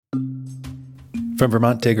From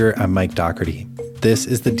Vermont Digger, I'm Mike Dougherty. This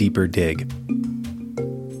is the Deeper Dig.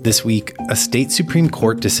 This week, a state Supreme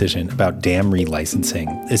Court decision about dam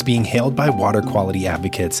relicensing is being hailed by water quality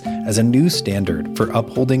advocates as a new standard for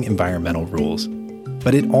upholding environmental rules.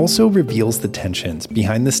 But it also reveals the tensions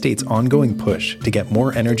behind the state's ongoing push to get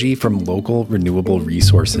more energy from local renewable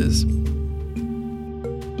resources.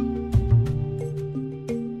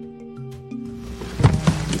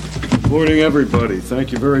 Morning, everybody.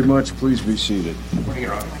 Thank you very much. Please be seated. Morning,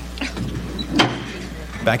 Your Honor.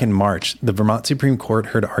 Back in March, the Vermont Supreme Court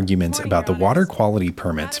heard arguments about the water quality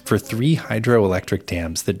permits for 3 hydroelectric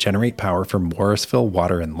dams that generate power for Morrisville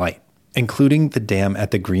Water and Light, including the dam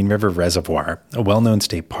at the Green River Reservoir, a well-known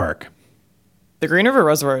state park. The Green River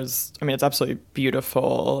Reservoir is, it's absolutely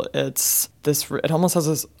beautiful. It almost has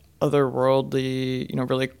this otherworldly,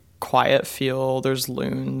 really quiet feel. There's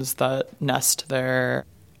loons that nest there.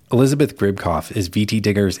 Elizabeth Gribkoff is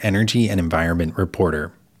VTDigger's energy and environment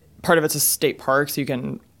reporter. Part of it's a state park, so you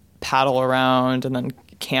can paddle around and then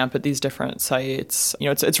camp at these different sites.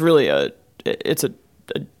 It's really a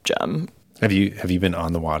gem. Have you been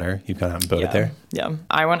on the water? You've gone out and boated there? Yeah.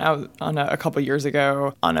 I went out on a couple years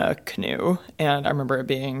ago on a canoe, and I remember it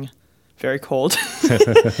being very cold.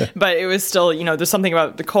 But it was still, there's something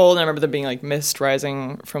about the cold, and I remember there being like mist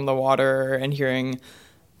rising from the water and hearing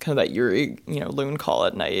kind of that eerie, loon call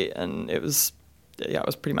at night, and it was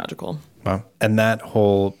pretty magical. Wow. And that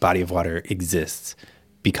whole body of water exists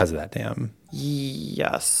because of that dam?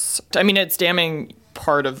 Yes. It's damming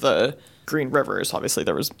part of the Green Rivers. Obviously,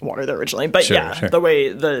 there was water there originally, but Sure. The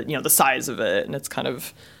way the size of it, and it's kind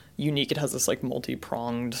of unique. It has this like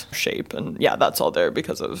multi-pronged shape, and that's all there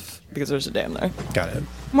because there's a dam there. Got it.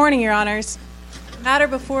 Morning, Your Honors. The matter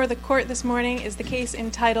before the court this morning is the case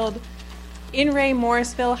entitled In Re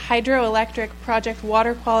Morrisville Hydroelectric Project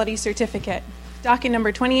Water Quality Certificate, docket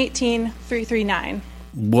number 2018-339.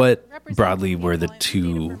 What broadly were the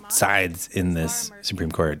two sides in this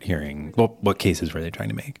Supreme Court hearing? What cases were they trying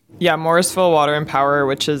to make? Yeah, Morrisville Water and Power,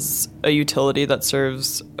 which is a utility that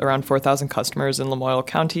serves around 4,000 customers in Lamoille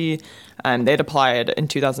County, and they'd applied in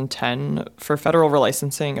 2010 for federal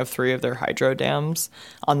relicensing of 3 of their hydro dams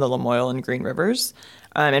on the Lamoille and Green Rivers.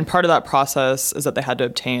 And part of that process is that they had to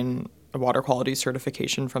obtain a water quality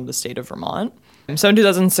certification from the state of Vermont. So in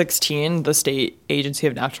 2016, the State Agency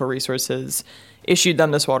of Natural Resources issued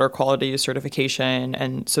them this water quality certification,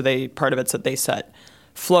 and so part of it's that they set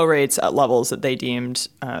flow rates at levels that they deemed,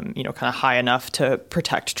 kind of high enough to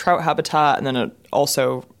protect trout habitat, and then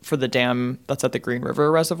also for the dam that's at the Green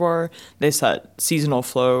River Reservoir, they set seasonal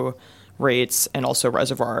flow rates and also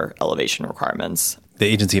reservoir elevation requirements. The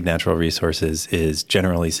Agency of Natural Resources is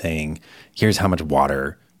generally saying, here's how much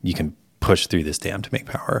water you can push through this dam to make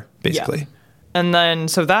power, basically. Yeah. And then,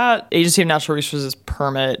 so that Agency of Natural Resources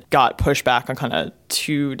permit got pushed back on kind of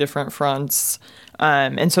 2 different fronts.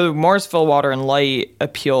 And so Morrisville Water and Light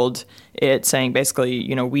appealed it, saying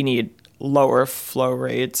basically, we need lower flow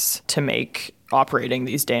rates to make operating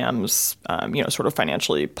these dams, sort of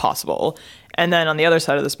financially possible. And then on the other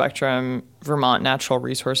side of the spectrum, Vermont Natural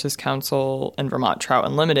Resources Council and Vermont Trout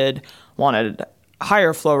Unlimited wanted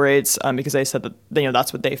higher flow rates because they said that,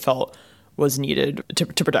 that's what they felt was needed to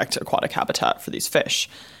protect aquatic habitat for these fish.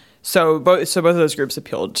 So both of those groups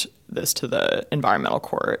appealed this to the environmental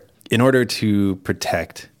court. In order to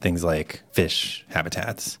protect things like fish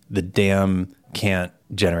habitats, the dam can't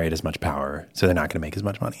generate as much power, so they're not going to make as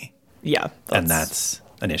much money. Yeah. And that's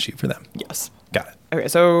an issue for them. Yes. Got it. Okay,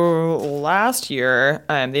 so last year,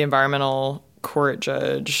 the environmental court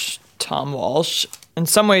judge, Tom Walsh, in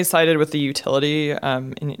some ways sided with the utility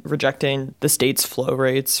in rejecting the state's flow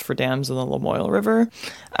rates for dams in the Lamoille River.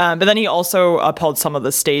 But then he also upheld some of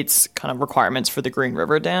the state's kind of requirements for the Green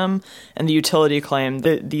River Dam. And the utility claimed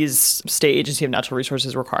that these State Agency of Natural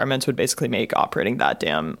Resources requirements would basically make operating that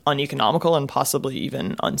dam uneconomical and possibly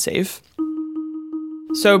even unsafe.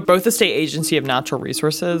 So both the State Agency of Natural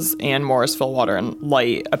Resources and Morrisville Water and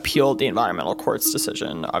Light appealed the environmental court's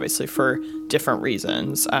decision, obviously for different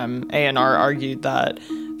reasons. ANR argued that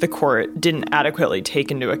the court didn't adequately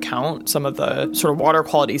take into account some of the sort of water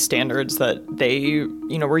quality standards that they,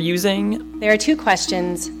 were using. There are 2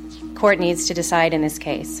 questions court needs to decide in this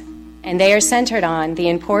case, and they are centered on the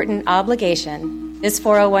important obligation this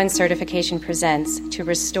 401 certification presents to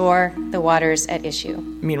restore the waters at issue.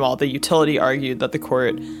 Meanwhile, the utility argued that the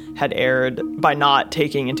court had erred by not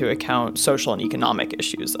taking into account social and economic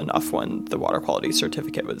issues enough when the water quality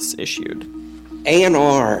certificate was issued.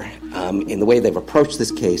 ANR, in the way they've approached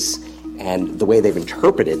this case and the way they've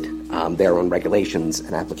interpreted their own regulations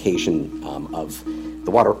and application of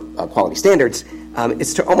the water quality standards,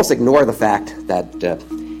 is to almost ignore the fact that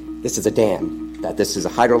this is a dam that this is a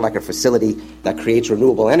hydroelectric facility that creates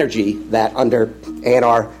renewable energy that under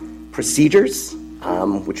A&R procedures,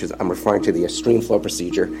 which is I'm referring to the stream flow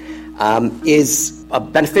procedure, is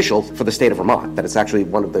beneficial for the state of Vermont, that it's actually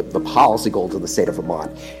one of the policy goals of the state of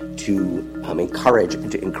Vermont to encourage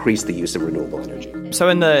and to increase the use of renewable energy. So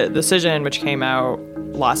in the decision which came out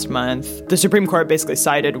last month, the Supreme Court basically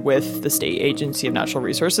sided with the state agency of natural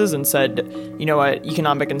resources and said, you know what,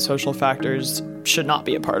 economic and social factors should not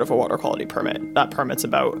be a part of a water quality permit. That permit's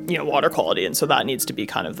about, water quality, and so that needs to be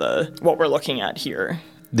kind of what we're looking at here.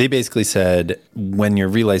 They basically said when you're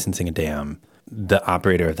relicensing a dam, the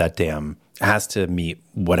operator of that dam has to meet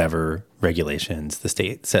whatever regulations the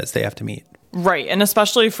state says they have to meet. Right. And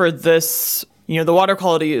especially for this, the water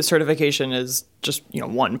quality certification is just,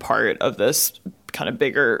 one part of this kind of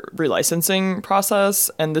bigger relicensing process.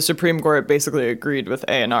 And the Supreme Court basically agreed with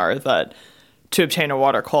A&R that to obtain a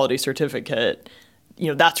water quality certificate,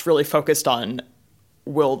 that's really focused on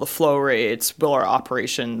will the flow rates, will our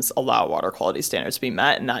operations allow water quality standards to be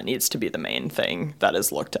met? And that needs to be the main thing that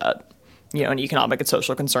is looked at. And economic and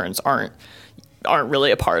social concerns aren't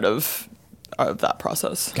really a part of that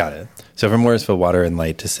process. Got it. So for Morrisville Water and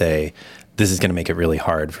Light to say, this is going to make it really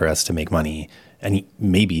hard for us to make money and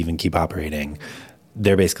maybe even keep operating,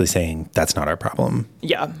 they're basically saying that's not our problem.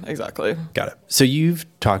 Yeah, exactly. Got it. So you've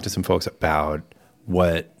talked to some folks about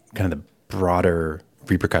what kind of the broader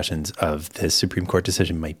repercussions of this Supreme Court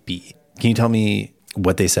decision might be. Can you tell me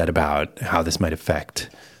what they said about how this might affect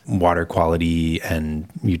water quality and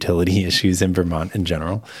utility issues in Vermont in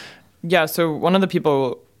general? Yeah, so one of the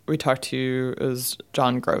people we talked to is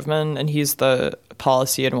Jon Groveman, and he's the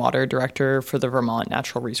Policy and Water Director for the Vermont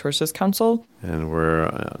Natural Resources Council. And we're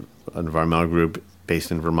an environmental group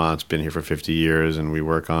based in Vermont. It's been here for 50 years, and we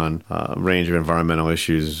work on a range of environmental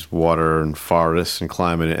issues, water and forests and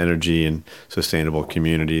climate and energy and sustainable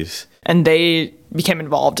communities. And they became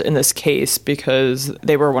involved in this case because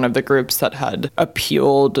they were one of the groups that had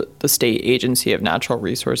appealed the State Agency of Natural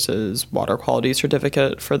Resources water quality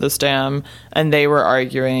certificate for this dam. And they were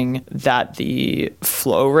arguing that the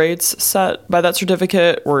flow rates set by that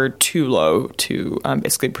certificate were too low to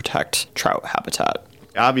basically protect trout habitat.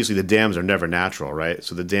 Obviously, the dams are never natural, right?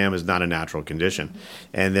 So the dam is not a natural condition.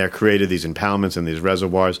 And they're created these impoundments and these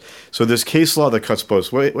reservoirs. So there's case law that cuts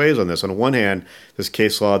both ways on this. On the one hand, there's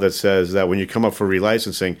case law that says that when you come up for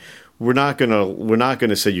relicensing, we're not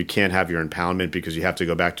gonna say you can't have your impoundment because you have to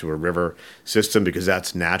go back to a river system because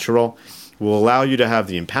that's natural. We'll allow you to have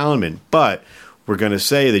the impoundment, but we're going to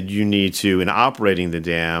say that you need to, in operating the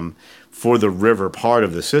dam for the river part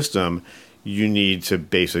of the system, you need to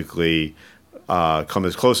basically come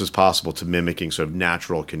as close as possible to mimicking sort of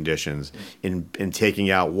natural conditions in taking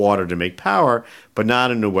out water to make power, but not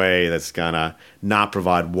in a way that's going to not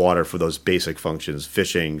provide water for those basic functions,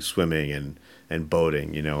 fishing, swimming, and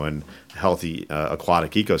boating, and healthy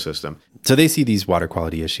aquatic ecosystem. So they see these water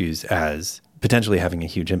quality issues as potentially having a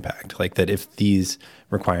huge impact, like that if these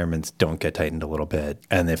requirements don't get tightened a little bit,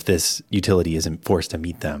 and if this utility isn't forced to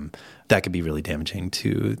meet them, that could be really damaging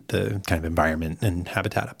to the kind of environment and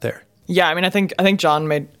habitat up there. Yeah, I mean, I think Jon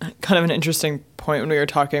made kind of an interesting point when we were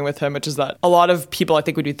talking with him, which is that a lot of people, I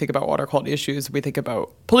think when we think about water quality issues, we think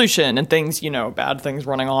about pollution and things, bad things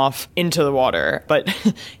running off into the water. But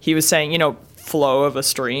he was saying, flow of a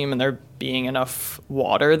stream and there being enough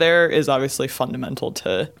water there is obviously fundamental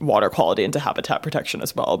to water quality and to habitat protection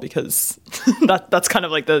as well, because that's kind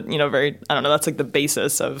of like the, that's like the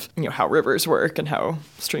basis of, how rivers work and how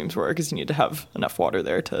streams work, is you need to have enough water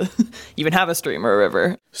there to even have a stream or a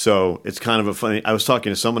river. So it's kind of a funny, I was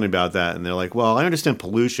talking to someone about that and they're like, well, I understand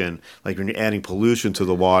pollution, like when you're adding pollution to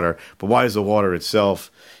the water, but why is the water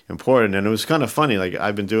itself important? And it was kind of funny, like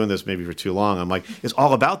I've been doing this maybe for too long. I'm like, it's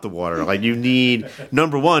all about the water. Like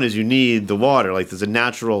number one is you need the water. Like there's a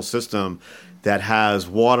natural system that has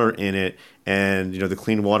water in it, and the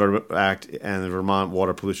Clean Water Act and the Vermont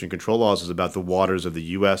Water Pollution Control Laws is about the waters of the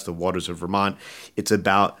U.S., the waters of Vermont. It's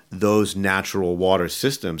about those natural water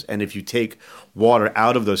systems, and if you take water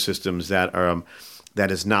out of those systems that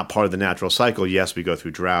is not part of the natural cycle, yes, we go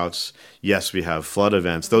through droughts, yes, we have flood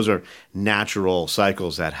events. Those are natural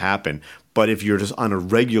cycles that happen. But if you're just on a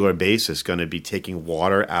regular basis going to be taking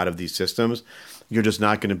water out of these systems, you're just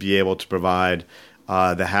not going to be able to provide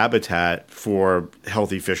the habitat for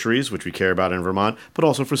healthy fisheries, which we care about in Vermont, but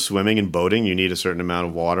also for swimming and boating. You need a certain amount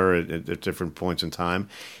of water at different points in time.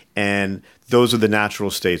 And those are the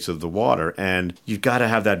natural states of the water. And you've got to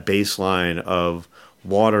have that baseline of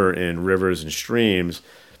water in rivers and streams,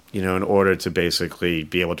 in order to basically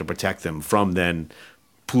be able to protect them from then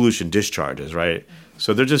pollution discharges, right?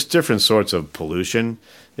 So they're just different sorts of pollution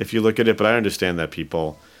if you look at it. But I understand that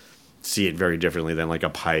people see it very differently than like a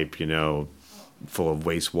pipe, full of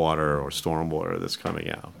wastewater or stormwater that's coming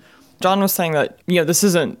out. Jon was saying that, this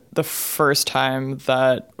isn't the first time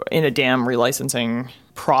that in a dam relicensing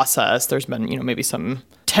process, there's been, maybe some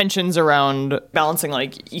tensions around balancing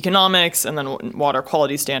like economics and then water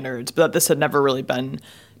quality standards, but that this had never really been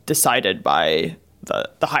decided by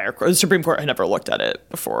the higher court. The Supreme Court had never looked at it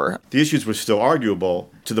before. The issues were still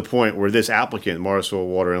arguable to the point where this applicant, Morrisville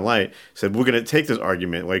Water and Light, said, we're going to take this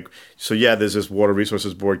argument. There's this Water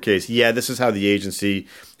Resources Board case. Yeah, this is how the agency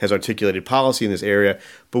has articulated policy in this area.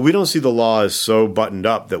 But we don't see the law as so buttoned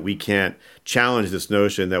up that we can't challenge this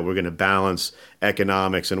notion that we're going to balance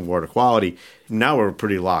economics and water quality. Now we're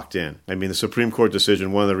pretty locked in. I mean, the Supreme Court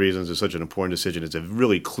decision, one of the reasons it's such an important decision, it's a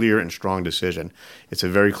really clear and strong decision. It's a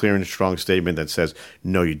very clear and strong statement that says,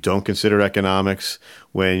 no, you don't consider economics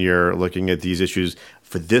when you're looking at these issues.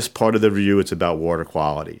 For this part of the review, it's about water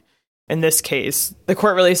quality. In this case, the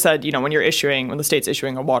court really said, when the state's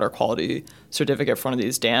issuing a water quality certificate for one of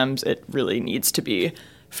these dams, it really needs to be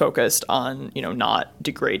focused on, not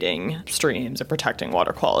degrading streams and protecting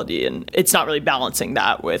water quality. And it's not really balancing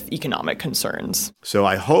that with economic concerns. So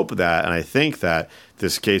I hope that, and I think that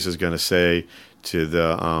this case is going to say to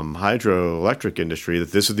the hydroelectric industry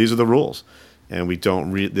that these are the rules. And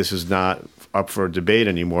this is not up for debate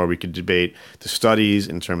anymore. We could debate the studies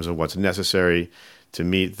in terms of what's necessary to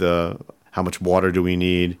meet how much water do we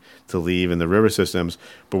need to leave in the river systems,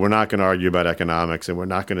 but we're not going to argue about economics, and we're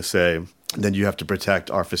not going to say that you have to protect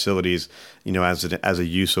our facilities, as a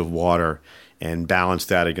use of water and balance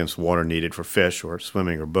that against water needed for fish or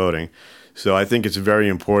swimming or boating. So I think it's very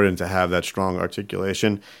important to have that strong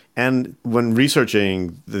articulation. And when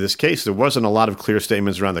researching this case, there wasn't a lot of clear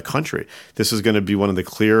statements around the country. This is going to be one of the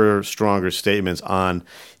clearer, stronger statements on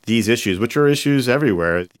these issues, which are issues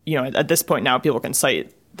everywhere. At this point now, people can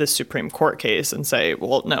cite this Supreme Court case and say,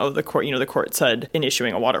 well, no, the court said in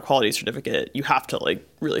issuing a water quality certificate, you have to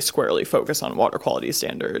really squarely focus on water quality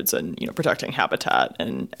standards and, protecting habitat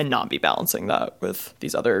and not be balancing that with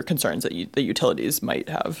these other concerns that the utilities might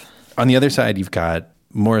have. On the other side, you've got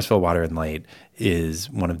Morrisville Water and Light is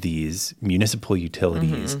one of these municipal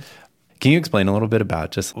utilities. Mm-hmm. Can you explain a little bit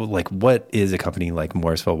about just what is a company like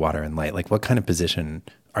Morrisville Water and Light? What kind of position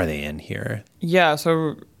are they in here? Yeah,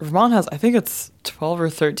 so Vermont has, I think it's 12 or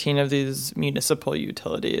 13 of these municipal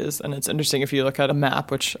utilities. And it's interesting if you look at a map,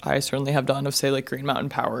 which I certainly have done, of say Green Mountain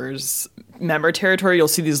Power's member territory, you'll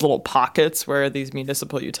see these little pockets where these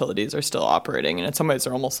municipal utilities are still operating. And in some ways,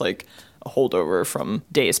 they're almost like a holdover from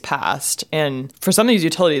days past. And for some of these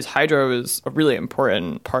utilities, hydro is a really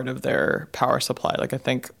important part of their power supply. I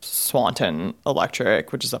think Swanton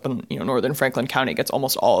Electric, which is up in northern Franklin County, gets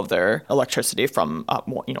almost all of their electricity from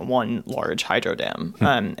one large hydro dam.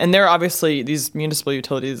 And they're obviously, these municipal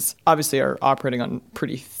utilities obviously are operating on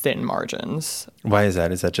pretty thin margins. Why is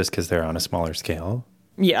that? Is that just because they're on a smaller scale?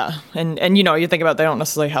 Yeah. And you think about, they don't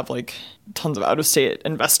necessarily have tons of out-of-state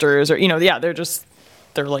investors or,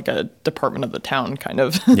 they're like a department of the town kind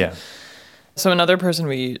of. Yeah. So another person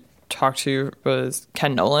we talked to was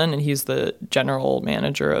Ken Nolan, and he's the general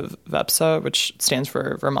manager of VEPSA, which stands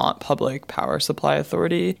for Vermont Public Power Supply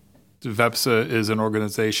Authority. VEPSA is an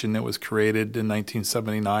organization that was created in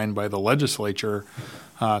 1979 by the legislature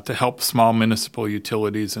to help small municipal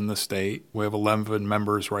utilities in the state. We have 11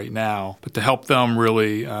 members right now, but to help them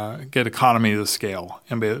really get economy of scale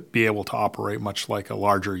and be able to operate much like a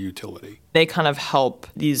larger utility. They kind of help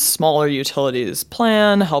these smaller utilities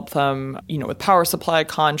plan, help them, with power supply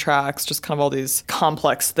contracts, just kind of all these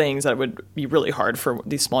complex things that would be really hard for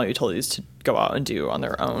these small utilities to go out and do on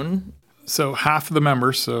their own. So half of the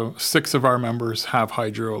members, so 6 of our members, have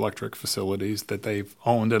hydroelectric facilities that they've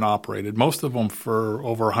owned and operated, most of them for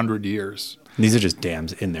over 100 years. These are just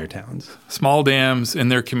dams in their towns. Small dams in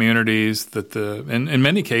their communities that in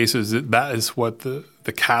many cases, that is what the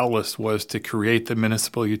catalyst was to create the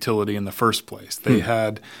municipal utility in the first place. They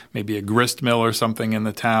had maybe a grist mill or something in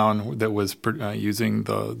the town that was using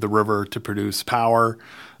the river to produce power.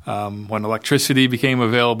 When electricity became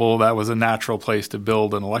available, that was a natural place to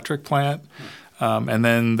build an electric plant. And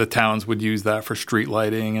then the towns would use that for street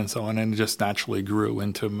lighting and so on, and it just naturally grew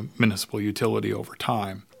into municipal utility over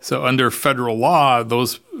time. So under federal law,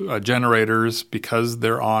 those generators, because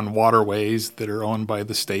they're on waterways that are owned by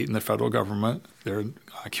the state and the federal government, they're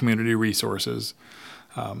community resources,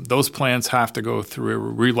 those plants have to go through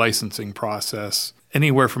a relicensing process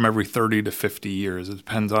anywhere from every 30 to 50 years. It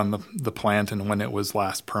depends on the plant and when it was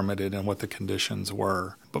last permitted and what the conditions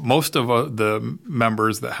were. But most of the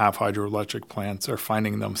members that have hydroelectric plants are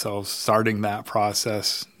finding themselves starting that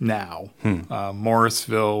process now.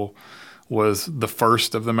 Morrisville was the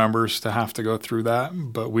first of the members to have to go through that,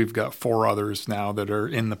 but we've got 4 others now that are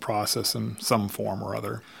in the process in some form or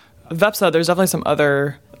other. That said, there's definitely some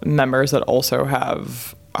other members that also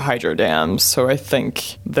have hydro dams, so I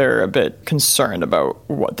think they're a bit concerned about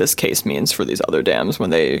what this case means for these other dams when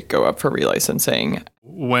they go up for relicensing.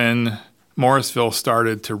 When Morrisville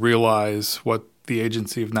started to realize what the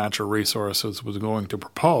Agency of Natural Resources was going to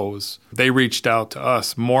propose, they reached out to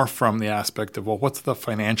us more from the aspect of, well, what's the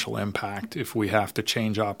financial impact if we have to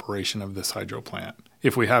change operation of this hydro plant?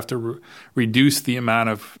 If we have to reduce the amount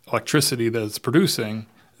of electricity that it's producing,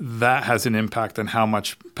 that has an impact on how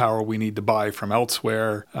much power we need to buy from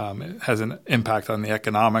elsewhere. It has an impact on the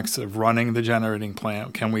economics of running the generating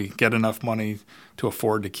plant. Can we get enough money to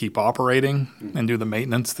afford to keep operating and do the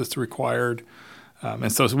maintenance that's required?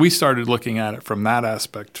 And so we started looking at it from that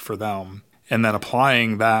aspect for them, and then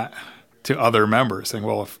applying that to other members, saying,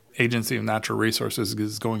 well, if Agency of Natural Resources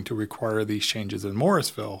is going to require these changes in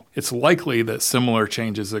Morrisville, it's likely that similar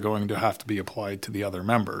changes are going to have to be applied to the other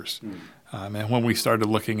members. And when we started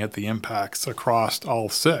looking at the impacts across all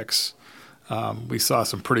 6, we saw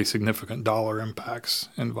some pretty significant dollar impacts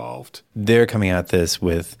involved. They're coming at this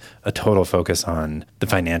with a total focus on the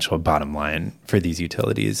financial bottom line for these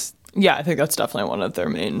utilities. Yeah, I think that's definitely one of their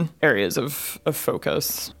main areas of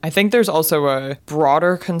focus. I think there's also a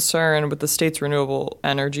broader concern with the state's renewable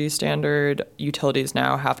energy standard. Utilities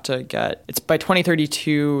now have to get, it's by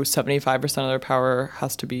 2032, 75% of their power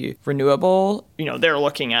has to be renewable. You know, they're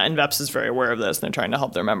looking at, and VEPS is very aware of this, and they're trying to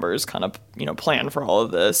help their members kind of, you know, plan for all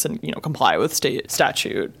of this and, you know, comply with state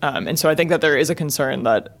statute. And so I think that there is a concern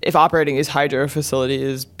that if operating these hydro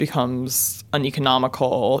facilities becomes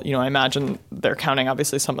uneconomical, you know, I imagine they're counting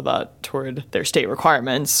obviously some of that toward their state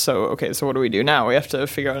requirements. So, okay, so what do we do now? We have to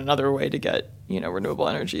figure out another way to get, you know, renewable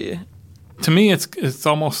energy. To me, it's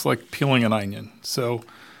almost like peeling an onion. So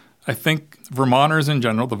I think Vermonters in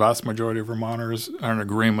general, the vast majority of Vermonters, are in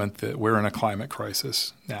agreement that we're in a climate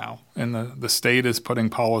crisis now. And the state is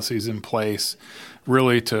putting policies in place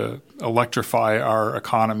really to electrify our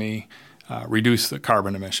economy, reduce the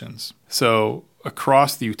carbon emissions. So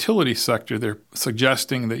across the utility sector, they're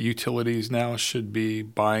suggesting that utilities now should be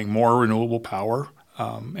buying more renewable power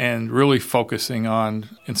and really focusing on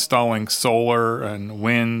installing solar and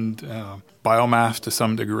wind, biomass to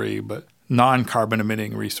some degree, but non-carbon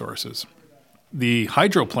emitting resources. The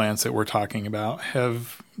hydro plants that we're talking about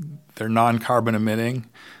they're non-carbon emitting,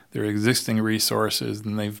 they're existing resources,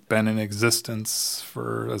 and they've been in existence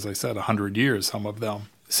for, as I said, 100 years, some of them.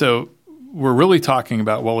 So we're really talking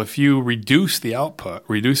about, well, if you reduce the output,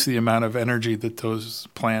 reduce the amount of energy that those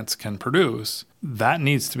plants can produce, that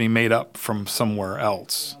needs to be made up from somewhere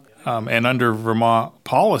else. And under Vermont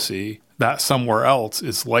policy, that somewhere else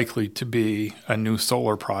is likely to be a new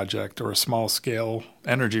solar project or a small-scale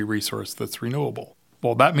energy resource that's renewable.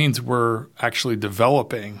 Well, that means we're actually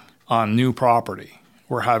developing on new property.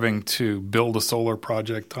 We're having to build a solar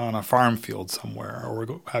project on a farm field somewhere, or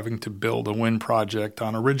we're having to build a wind project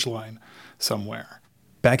on a ridgeline somewhere.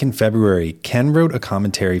 Back in February, Ken wrote a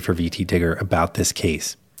commentary for VTDigger about this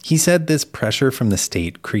case. He said this pressure from the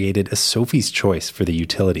state created a Sophie's choice for the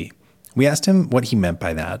utility. We asked him what he meant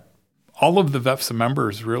by that. All of the VEPSA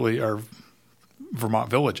members really are Vermont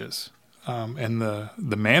villages, and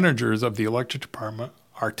the managers of the electric department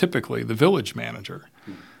are typically the village manager.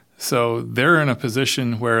 So they're in a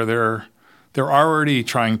position where they're already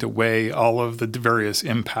trying to weigh all of the various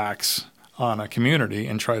impacts on a community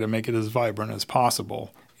and try to make it as vibrant as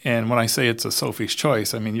possible. And when I say it's a Sophie's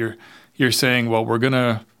choice, I mean you're saying, well, we're going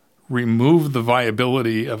to remove the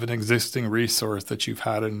viability of an existing resource that you've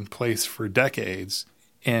had in place for decades.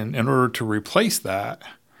 And in order to replace that,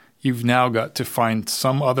 you've now got to find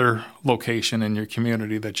some other location in your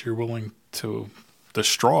community that you're willing to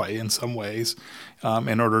destroy in some ways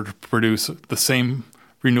in order to produce the same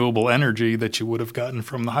renewable energy that you would have gotten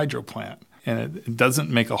from the hydro plant. And it doesn't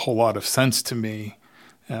make a whole lot of sense to me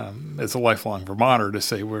as a lifelong Vermonter to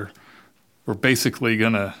say we're basically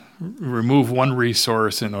going to remove one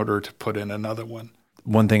resource in order to put in another one.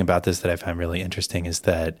 One thing about this that I find really interesting is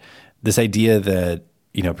that this idea that,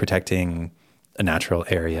 you know, protecting a natural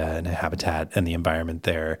area and a habitat and the environment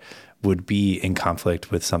there would be in conflict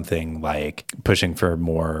with something like pushing for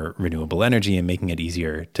more renewable energy and making it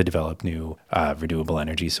easier to develop new renewable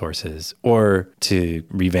energy sources, or to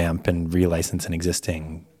revamp and relicense an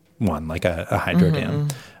existing one like a hydro dam.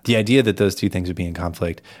 The idea that those two things would be in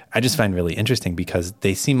conflict, I just find really interesting because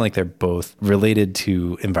they seem like they're both related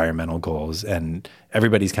to environmental goals, and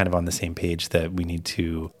everybody's kind of on the same page that we need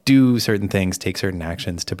to do certain things, take certain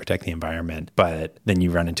actions to protect the environment. But then you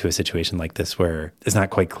run into a situation like this where it's not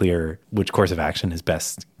quite clear which course of action is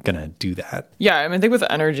best going to do that. Yeah, I mean, I think with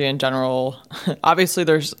energy in general, obviously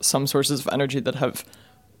there's some sources of energy that have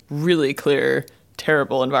really clear,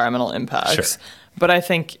 terrible environmental impacts. Sure. But I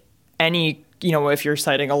think if you're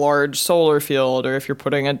siting a large solar field or if you're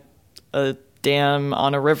putting a dam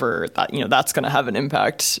on a river, that, that's going to have an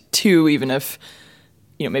impact too, even if,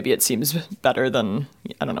 maybe it seems better than,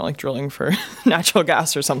 I don't know, like drilling for natural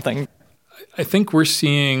gas or something. I think we're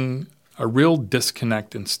seeing a real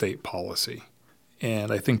disconnect in state policy.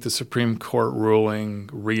 And I think the Supreme Court ruling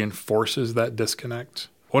reinforces that disconnect.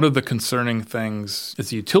 One of the concerning things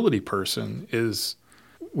as a utility person is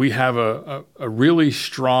we have a really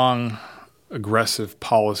strong, aggressive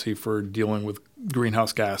policy for dealing with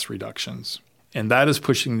greenhouse gas reductions. And that is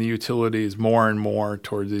pushing the utilities more and more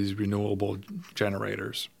towards these renewable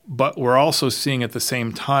generators. But we're also seeing at the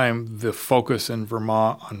same time the focus in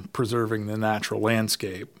Vermont on preserving the natural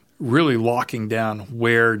landscape, really locking down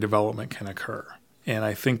where development can occur. And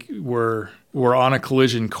I think we're on a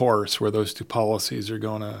collision course where those two policies are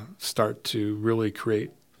going to start to really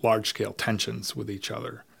create large-scale tensions with each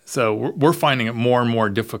other. So we're finding it more and more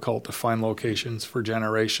difficult to find locations for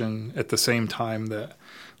generation at the same time that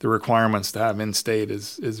the requirements to have in-state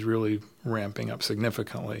is really ramping up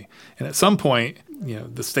significantly. And at some point,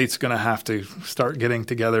 the state's going to have to start getting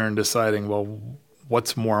together and deciding, well,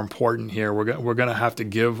 what's more important here? We're going to have to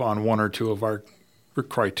give on one or two of our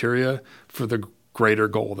criteria for the greater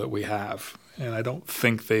goal that we have. And I don't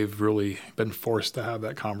think they've really been forced to have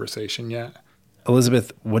that conversation yet.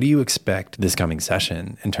 Elizabeth, what do you expect this coming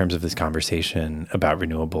session in terms of this conversation about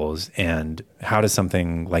renewables, and how does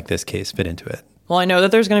something like this case fit into it? Well, I know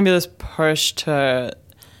that there's going to be this push to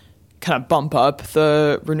kind of bump up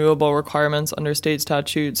the renewable requirements under state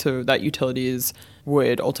statute so that utilities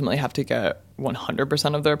would ultimately have to get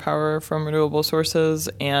 100% of their power from renewable sources,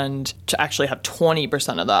 and to actually have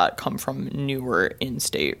 20% of that come from newer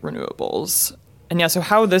in-state renewables. And yeah, so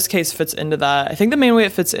how this case fits into that, I think the main way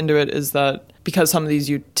it fits into it is that because some of these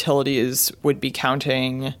utilities would be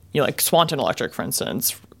counting, like Swanton Electric, for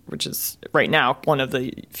instance, which is right now one of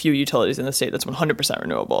the few utilities in the state that's 100%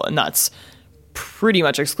 renewable. And that's pretty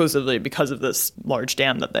much exclusively because of this large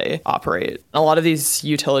dam that they operate. A lot of these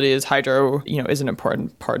utilities, hydro, is an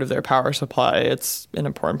important part of their power supply. It's an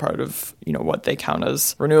important part of, what they count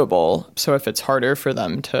as renewable. So if it's harder for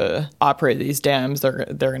them to operate these dams, they're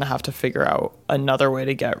going to have to figure out another way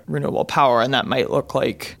to get renewable power. And that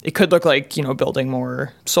could look like, building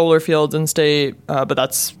more solar fields in state, but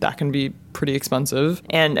that can be pretty expensive.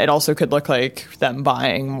 And it also could look like them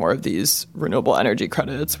buying more of these renewable energy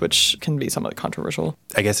credits, which can be somewhat controversial.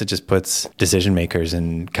 I guess it just puts decision makers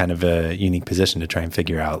in kind of a unique position to try and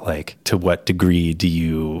figure out, to what degree do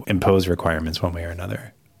you impose requirements one way or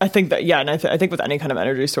another? I think that, yeah, and I think with any kind of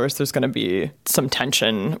energy source, there's going to be some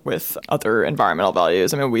tension with other environmental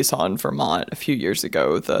values. I mean, we saw in Vermont a few years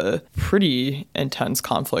ago the pretty intense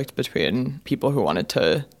conflict between people who wanted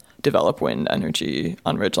to develop wind energy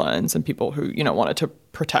on ridgelines and people who, wanted to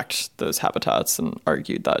protect those habitats and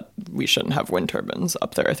argued that we shouldn't have wind turbines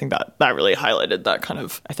up there. I think that really highlighted that kind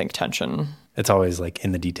of, tension. It's always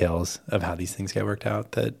in the details of how these things get worked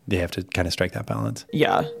out that they have to kind of strike that balance.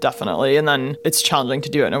 Yeah, definitely. And then it's challenging to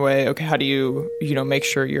do it in a way, okay, how do you, make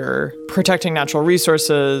sure you're protecting natural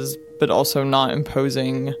resources, but also not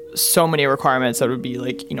imposing so many requirements that would be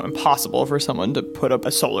impossible for someone to put up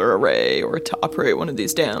a solar array or to operate one of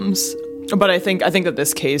these dams. But I think that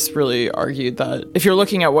this case really argued that if you're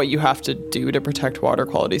looking at what you have to do to protect water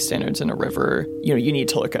quality standards in a river, you need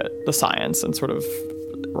to look at the science and sort of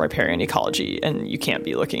riparian ecology, and you can't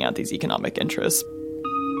be looking at these economic interests.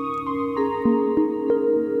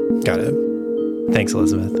 Got it. Thanks,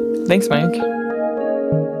 Elizabeth. Thanks, Mike.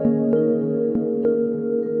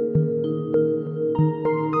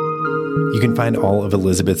 You can find all of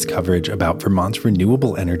Elizabeth's coverage about Vermont's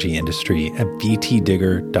renewable energy industry at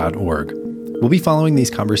VTDigger.org. We'll be following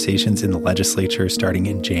these conversations in the legislature starting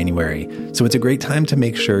in January, so it's a great time to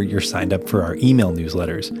make sure you're signed up for our email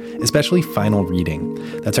newsletters, especially Final Reading.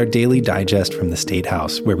 That's our daily digest from the State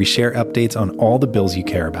House, where we share updates on all the bills you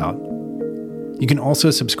care about. You can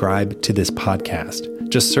also subscribe to this podcast.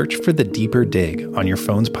 Just search for The Deeper Dig on your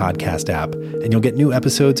phone's podcast app, and you'll get new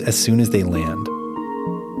episodes as soon as they land.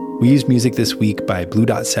 We used music this week by Blue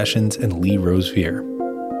Dot Sessions and Lee Rosevier.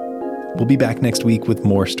 We'll be back next week with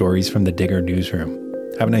more stories from the Digger newsroom.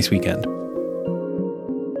 Have a nice weekend.